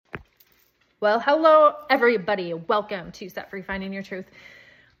Well, hello, everybody. Welcome to Set Free Finding Your Truth.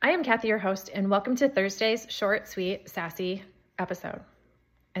 I am Kathy, your host, and welcome to Thursday's short, sweet, sassy episode.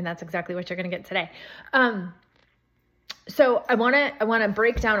 And that's exactly what you're going to get today. So I want to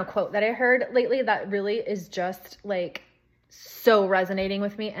break down a quote that I heard lately that really is just like so resonating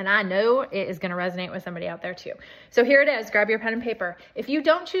with me. And I know it is going to resonate with somebody out there too. So here it is. Grab your pen and paper. If you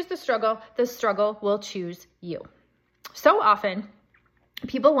don't choose the struggle will choose you. So often,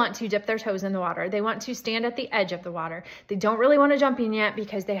 people want to dip their toes in the water. They want to stand at the edge of the water. They don't really want to jump in yet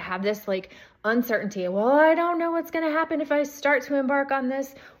because they have this like uncertainty. Well, I don't know what's going to happen if I start to embark on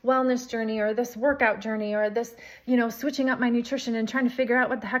this wellness journey or this workout journey or this, switching up my nutrition and trying to figure out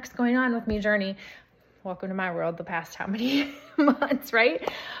what the heck's going on with me journey. Welcome to my world the past how many months,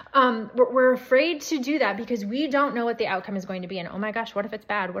 right? We're afraid to do that because we don't know what the outcome is going to be. And oh my gosh, what if it's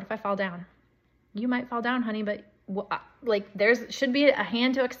bad? What if I fall down? You might fall down, honey, but there's should be a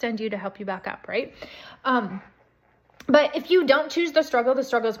hand to extend you to help you back up, right? But if you don't choose the struggle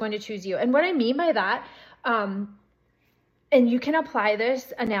is going to choose you. And what I mean by that, and you can apply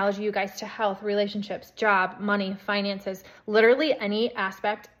this analogy, you guys, to health, relationships, job, money, finances, literally any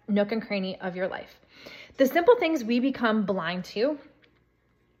aspect, nook and cranny of your life. The simple things we become blind to,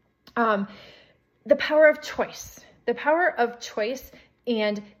 the power of choice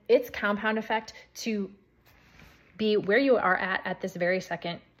and its compound effect to be where you are at this very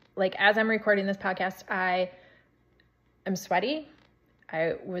second. Like as I'm recording this podcast, I am sweaty.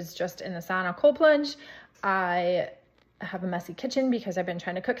 I was just in the sauna cold plunge. I have a messy kitchen because I've been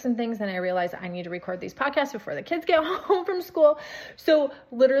trying to cook some things and I realized I need to record these podcasts before the kids get home from school. So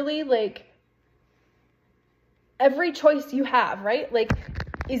literally like every choice you have, right? Like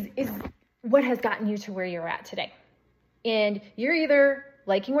is what has gotten you to where you're at today. And you're either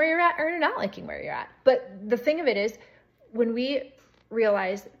liking where you're at or you're not liking where you're at. But the thing of it is, when we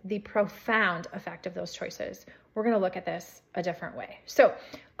realize the profound effect of those choices, we're going to look at this a different way. So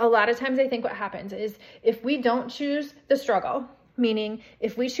a lot of times I think what happens is if we don't choose the struggle, meaning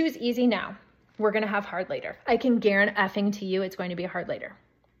if we choose easy now, we're going to have hard later. I can guarantee to you it's going to be hard later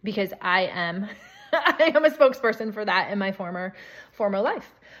because I am a spokesperson for that in my former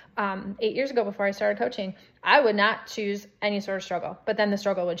life. 8 years ago, before I started coaching, I would not choose any sort of struggle, but then the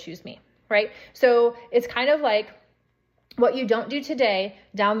struggle would choose me, right? So it's kind of like what you don't do today,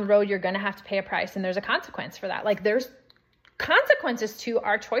 down the road, you're going to have to pay a price. And there's a consequence for that. Like there's consequences to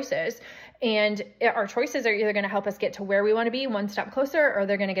our choices, and our choices are either going to help us get to where we want to be one step closer, or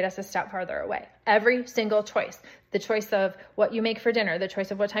they're going to get us a step farther away. Every single choice, the choice of what you make for dinner, the choice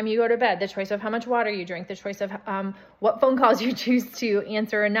of what time you go to bed, the choice of how much water you drink, the choice of what phone calls you choose to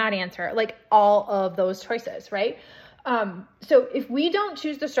answer or not answer, like all of those choices, right? So if we don't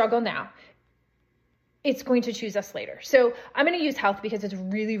choose the struggle now, it's going to choose us later. So I'm going to use health because it's a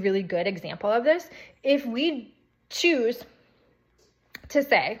really, really good example of this. If we choose to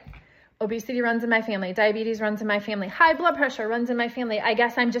say, obesity runs in my family, diabetes runs in my family, high blood pressure runs in my family, I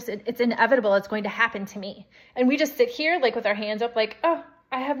guess it's inevitable, it's going to happen to me. And we just sit here like with our hands up like, oh,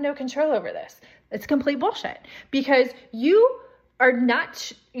 I have no control over this. It's complete bullshit because you're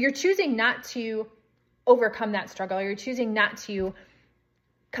choosing not to overcome that struggle, or you're choosing not to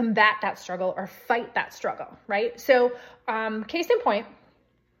combat that struggle or fight that struggle, right? So case in point,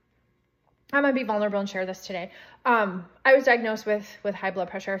 I'm going to be vulnerable and share this today. I was diagnosed with high blood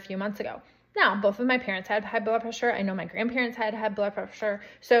pressure a few months ago. Now, both of my parents had high blood pressure. I know my grandparents had high blood pressure.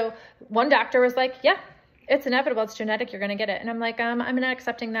 So one doctor was like, yeah, it's inevitable. It's genetic. You're going to get it. And I'm like, I'm not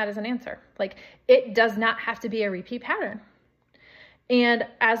accepting that as an answer. Like it does not have to be a repeat pattern. And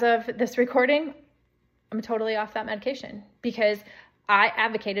as of this recording, I'm totally off that medication because I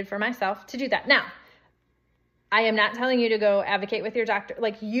advocated for myself to do that. Now, I am not telling you to go advocate with your doctor.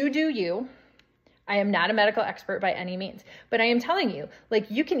 Like you do you. I am not a medical expert by any means, but I am telling you,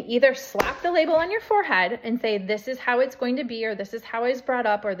 like you can either slap the label on your forehead and say, this is how it's going to be, or this is how I was brought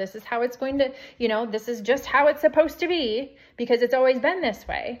up, or this is how it's going to, this is just how it's supposed to be because it's always been this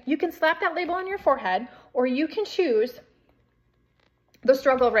way. You can slap that label on your forehead, or you can choose the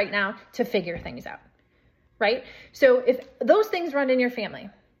struggle right now to figure things out, right? So if those things run in your family,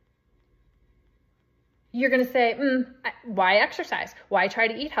 you're going to say, why exercise? Why try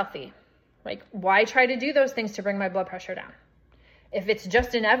to eat healthy? Like, why try to do those things to bring my blood pressure down? If it's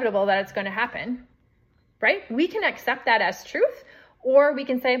just inevitable that it's going to happen, right? We can accept that as truth, or we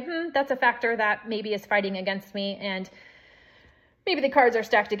can say, that's a factor that maybe is fighting against me, and maybe the cards are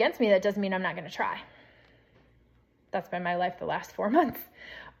stacked against me. That doesn't mean I'm not going to try. That's been my life the last 4 months.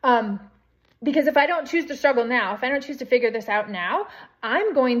 Because if I don't choose to struggle now, if I don't choose to figure this out now,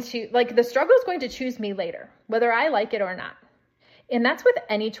 I'm going to, the struggle is going to choose me later, whether I like it or not. And that's with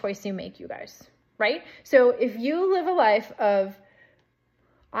any choice you make, you guys, right? So if you live a life of,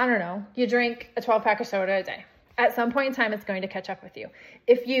 I don't know, you drink a 12-pack of soda a day, at some point in time, it's going to catch up with you.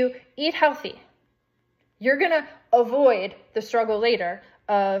 If you eat healthy, you're going to avoid the struggle later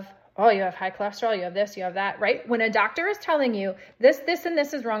of, oh, you have high cholesterol, you have this, you have that, right? When a doctor is telling you this, and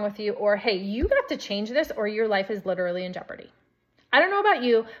this is wrong with you, or hey, you got to change this or your life is literally in jeopardy. I don't know about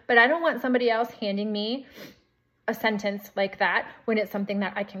you, but I don't want somebody else handing me a sentence like that when it's something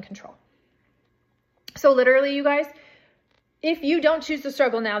that I can control. So literally, you guys, if you don't choose the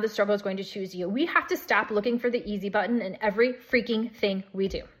struggle now, the struggle is going to choose you. We have to stop looking for the easy button in every freaking thing we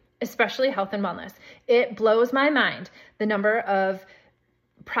do, especially health and wellness. It blows my mind, the number of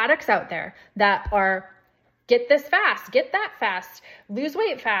products out there that are get this fast, get that fast, lose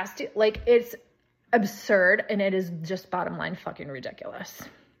weight fast. Like, it's absurd, and it is just bottom line fucking ridiculous.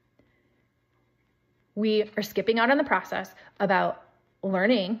 We are skipping out on the process about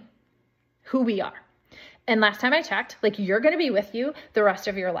learning who we are. And last time I checked, like, you're going to be with you the rest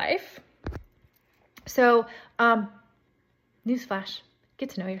of your life. So, newsflash, get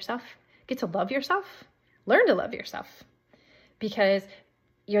to know yourself, get to love yourself, learn to love yourself, because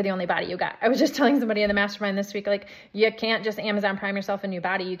you're the only body you got. I was just telling somebody in the mastermind this week, like, you can't just Amazon Prime yourself a new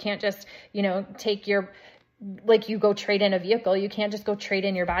body. You can't just, take your, like, you go trade in a vehicle. You can't just go trade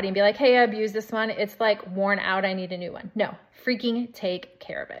in your body and be like, hey, I abused this one. It's like worn out. I need a new one. No, freaking take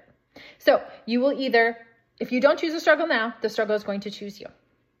care of it. So you will either, if you don't choose the struggle now, the struggle is going to choose you.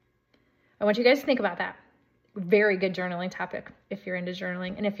 I want you guys to think about that. Very good journaling topic if you're into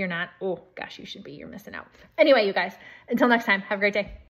journaling. And if you're not, oh gosh, you should be. You're missing out. Anyway, you guys, until next time, have a great day.